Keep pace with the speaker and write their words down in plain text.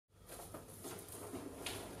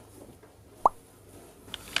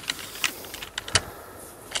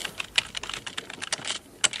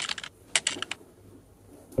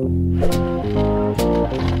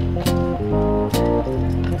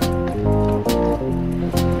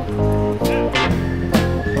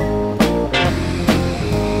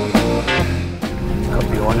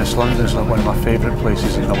One of my favourite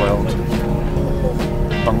places in the world.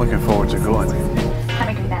 I'm looking forward to going.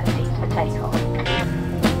 Coming to that seat for takeoff.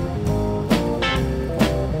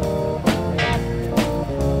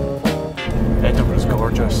 Edinburgh's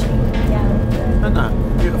gorgeous. Yeah. Isn't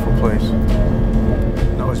it? Beautiful place.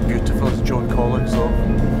 Not as beautiful as Joan Collins though.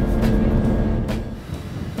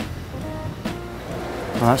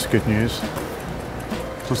 Well, that's good news.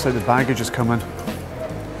 Looks like the baggage is coming.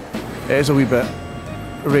 It is a wee bit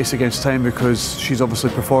a race against time because she's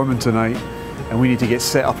obviously performing tonight and we need to get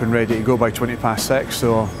set up and ready to go by 6:20,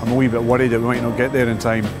 so I'm a wee bit worried that we might not get there in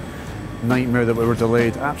time. Nightmare that we were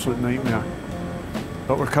delayed, absolute nightmare.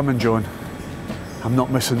 But we're coming, Joan. I'm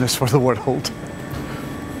not missing this for the world.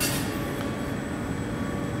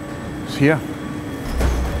 It's here.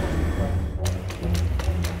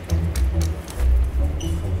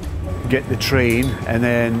 Get the train and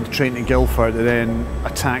then train to Guildford and then a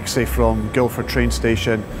taxi from Guildford train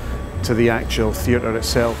station to the actual theatre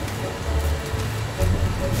itself.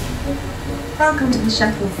 Welcome to the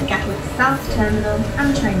shuttle for Gatwick South Terminal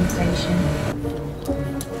and train station.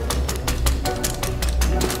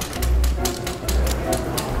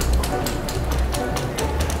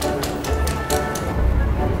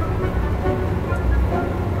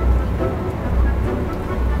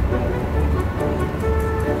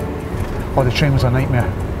 Oh, the train was a nightmare.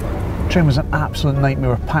 The train was an absolute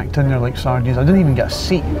nightmare. We were packed in there like sardines. I didn't even get a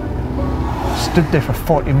seat. Stood there for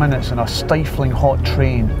 40 minutes in a stifling hot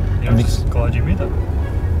train. I'm just glad you made it.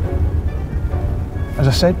 As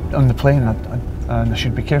I said on the plane, and I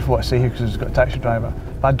should be careful what I say here because it's got a taxi driver,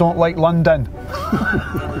 but I don't like London.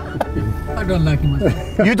 I don't like it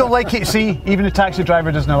myself. You don't like it, see? Even the taxi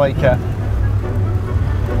driver doesn't like it.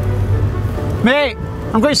 Mate,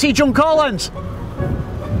 I'm going to see Joan Collins.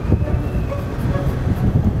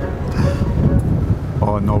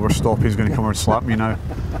 Oh no, we're stopping. He's going to come over and slap me now.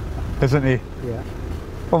 Isn't he? Yeah.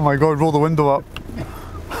 Oh my God, roll the window up.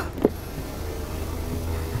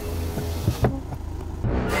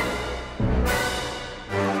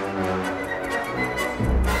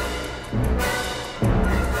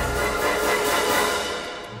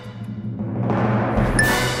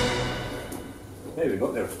 Hey, we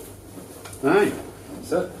got there. Aye,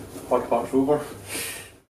 that's it. Park park's over.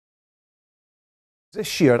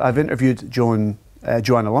 This year I've interviewed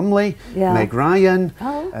Joanna Lumley, Meg Ryan,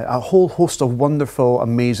 a whole host of wonderful,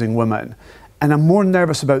 amazing women. And I'm more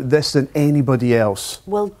nervous about this than anybody else.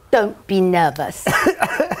 Well, don't be nervous.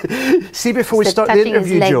 See, before we start the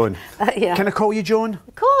interview, Joan, yeah. Can I call you Joan?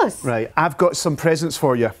 Of course. Right, I've got some presents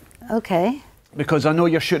for you. Okay. Because I know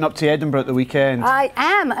you're shooting up to Edinburgh at the weekend. I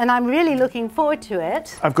am, and I'm really looking forward to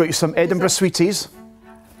it. I've got you some Edinburgh sweeties.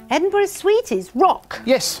 Edinburgh sweeties, rock.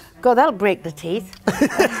 Yes. God, that'll break the teeth.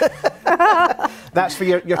 That's for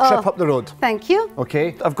your trip up the road. Thank you.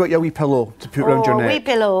 Okay, I've got you a wee pillow to put round your neck. Wee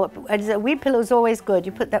pillow. A wee pillow's always good.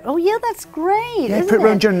 You put that. Oh yeah, that's great. Yeah, isn't put it?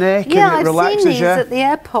 round your neck and it relaxes I've seen these you. at the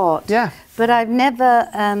airport. Yeah. But I've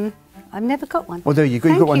never got one. Well, there you go.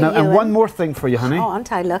 You got one now. And one more thing for you, honey. Oh,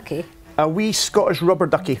 aren't I lucky? A wee Scottish rubber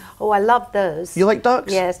ducky. Oh, I love those. You like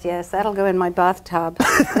ducks? Yes, yes, that'll go in my bathtub.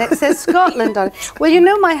 And it says Scotland on it. Well, you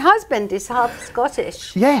know, my husband is half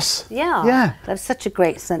Scottish. Yes. Yeah. Yeah. They have such a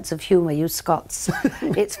great sense of humour, you Scots.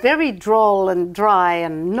 It's very droll and dry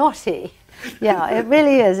and naughty. Yeah, it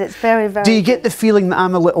really is. It's very, very Do you get the feeling that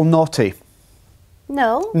I'm a little naughty?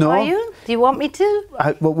 No. No. Are you? Do you want me to?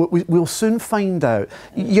 Well, we'll soon find out.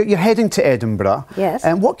 You're heading to Edinburgh. Yes.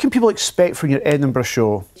 And what can people expect from your Edinburgh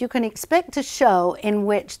show? You can expect a show in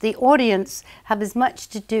which the audience have as much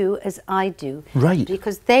to do as I do. Right.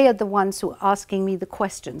 Because they are the ones who are asking me the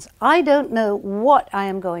questions. I don't know what I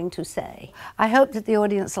am going to say. I hope that the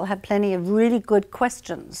audience will have plenty of really good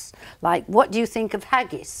questions, like, what do you think of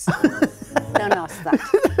haggis? Don't ask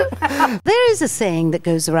that. There is a saying that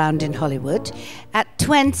goes around in Hollywood. At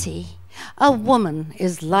 20, a woman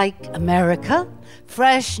is like America,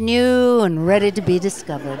 fresh, new, and ready to be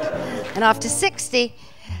discovered. And after 60,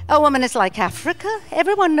 a woman is like Africa.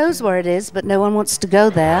 Everyone knows where it is, but no one wants to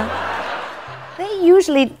go there.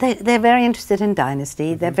 They're very interested in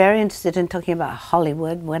Dynasty. They're very interested in talking about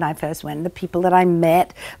Hollywood. When I first went, the people that I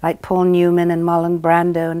met, like Paul Newman and Marlon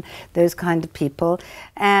Brando and those kind of people.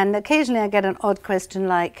 And occasionally I get an odd question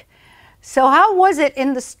like, so how was it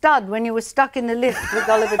in the stud when you were stuck in the lift with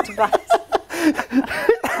Oliver Tobias?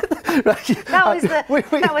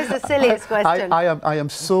 That was the silliest question. I am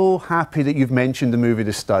so happy that you've mentioned the movie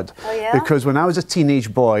The Stud. Oh, yeah? Because when I was a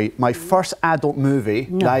teenage boy, my first adult movie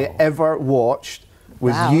that I ever watched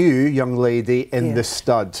was you, young lady, in The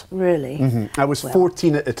Stud. Really? I was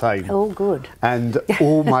 14 at the time. Oh, good. And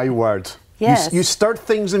oh my word. Yes. You stirred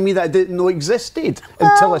things in me that I didn't know existed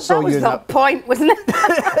until I saw you. That was the point, wasn't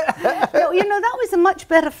it? No, you know, that was a much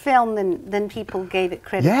better film than people gave it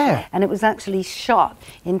credit for. And it was actually shot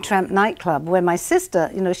in Tramp nightclub, where my sister,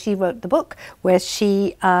 you know, she wrote the book where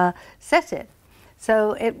she set it.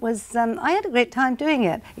 So it was, I had a great time doing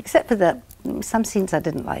it, except for some scenes I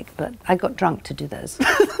didn't like, but I got drunk to do those.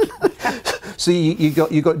 So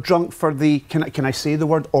you got drunk for the, can I say the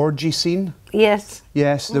word orgy scene? Yes.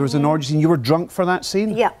 Yes, there was an orgy scene. You were drunk for that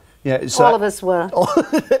scene? Yeah. Yeah, so all of us were.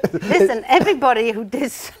 Listen, everybody who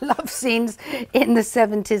did love scenes in the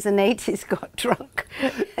 70s and 80s got drunk.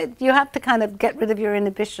 You have to kind of get rid of your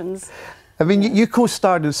inhibitions. I mean, you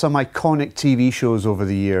co-starred in some iconic TV shows over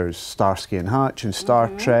the years, Starsky and Hutch and Star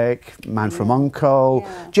Trek, Man from U.N.C.L.E.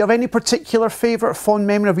 Yeah. Do you have any particular favourite fond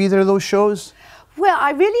memory of either of those shows? Well,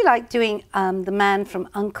 I really like doing The Man from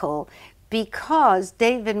U.N.C.L.E. because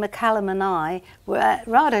David McCallum and I were at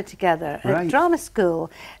RADA together at drama school.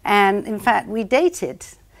 And in fact, we dated.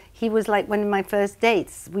 He was like one of my first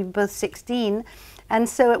dates. We were both 16. And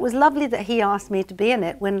so it was lovely that he asked me to be in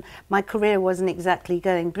it when my career wasn't exactly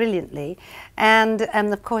going brilliantly. And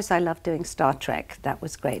of course, I love doing Star Trek. That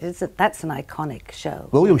was great. That's an iconic show.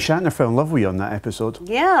 William Shatner fell in love with you on that episode.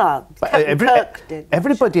 Yeah, Captain Kirk did.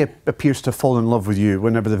 Everybody appears to fall in love with you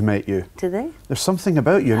whenever they've met you. Do they? There's something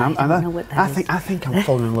about you. I don't know what that is. I think I'm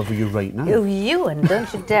falling in love with you right now. Oh, and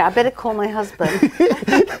don't you dare. I better call my husband.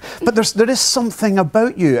 But there is something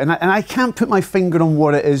about you, and I can't put my finger on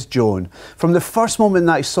what it is, Joan. From the first moment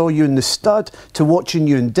that I saw you in The Stud to watching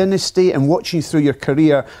you in Dynasty and watching you through your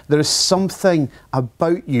career, there is something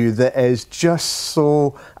about you that is just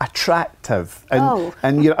so attractive. And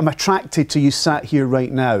I'm attracted to you sat here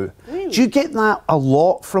right now. Really? Do you get that a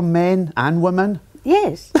lot from men and women?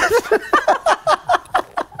 Yes.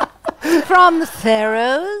 From the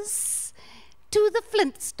Pharaohs to the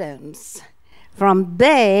Flintstones. From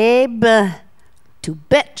babe to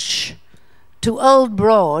bitch to old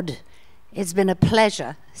broad. It's been a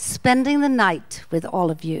pleasure spending the night with all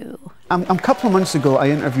of you. A couple of months ago, I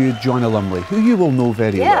interviewed Joanna Lumley, who you will know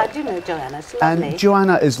very well. Yeah, I do know Joanna. She's lovely. And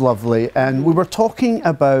Joanna is lovely, and we were talking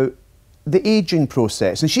about the ageing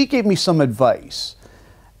process, and she gave me some advice.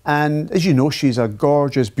 And as you know, she's a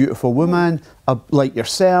gorgeous, beautiful woman, like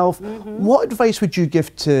yourself. What advice would you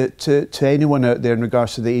give to anyone out there in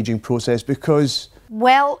regards to the ageing process? Because...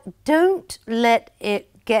 Well, don't let it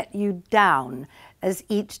get you down. As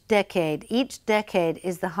each decade is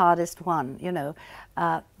the hardest one, you know.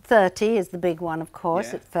 30 is the big one, of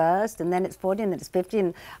course, at first, and then it's 40, and then it's 50,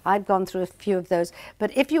 and I've gone through a few of those.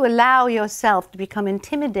 But if you allow yourself to become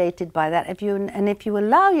intimidated by that, if you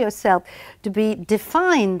allow yourself to be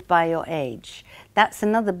defined by your age, that's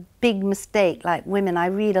another big mistake. Like women, I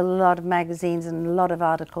read a lot of magazines and a lot of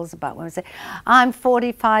articles about women say, I'm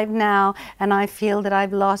 45 now and I feel that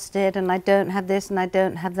I've lost it and I don't have this and I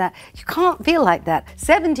don't have that. You can't feel like that.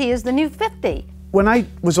 70 is the new 50. When I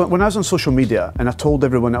was on social media and I told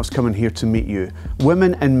everyone I was coming here to meet you,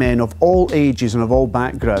 women and men of all ages and of all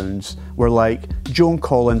backgrounds were like, Joan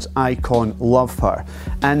Collins, icon, love her.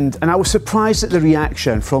 And I was surprised at the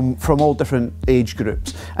reaction from all different age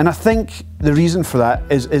groups. And I think the reason for that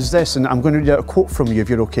is this, and I'm going to read out a quote from you if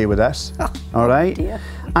you're okay with this. All right? Dear.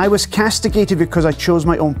 I was castigated because I chose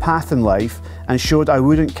my own path in life and showed I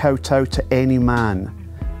wouldn't kowtow to any man.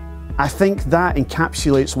 I think that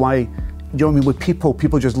encapsulates why, you know what I mean, with people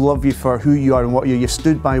just love you for who you are and what you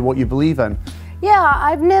stood by, what you believe in. Yeah,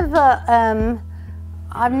 I've never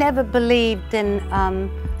believed in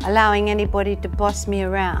allowing anybody to boss me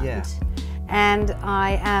around. Yeah. And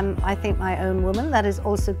I am, I think, my own woman. That has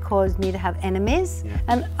also caused me to have enemies. Yeah.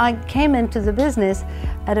 And I came into the business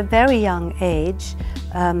at a very young age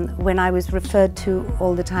when I was referred to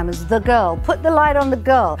all the time as the girl. Put the light on the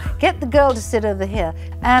girl. Get the girl to sit over here.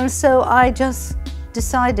 And so I just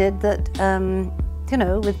decided that, you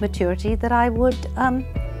know, with maturity, that I would,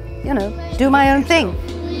 you know, do my own thing.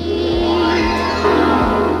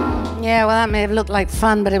 Yeah, well, that may have looked like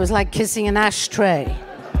fun, but it was like kissing an ashtray.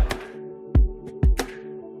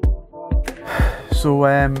 So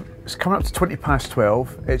it's coming up to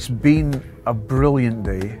 12:20. It's been a brilliant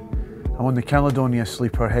day. I'm on the Caledonia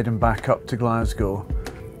sleeper heading back up to Glasgow.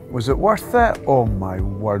 Was it worth it? Oh my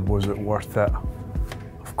word, was it worth it?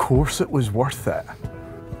 Of course it was worth it.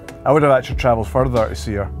 I would have actually travelled further to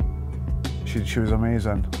see her. She was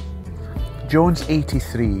amazing. Joan's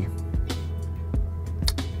 83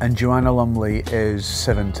 and Joanna Lumley is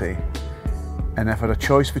 70. And if I had a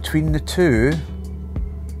choice between the two,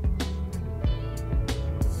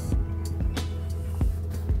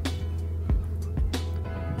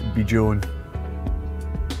 it'd be Joan.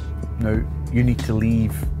 Now, you need to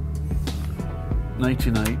leave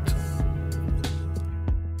Nighty night.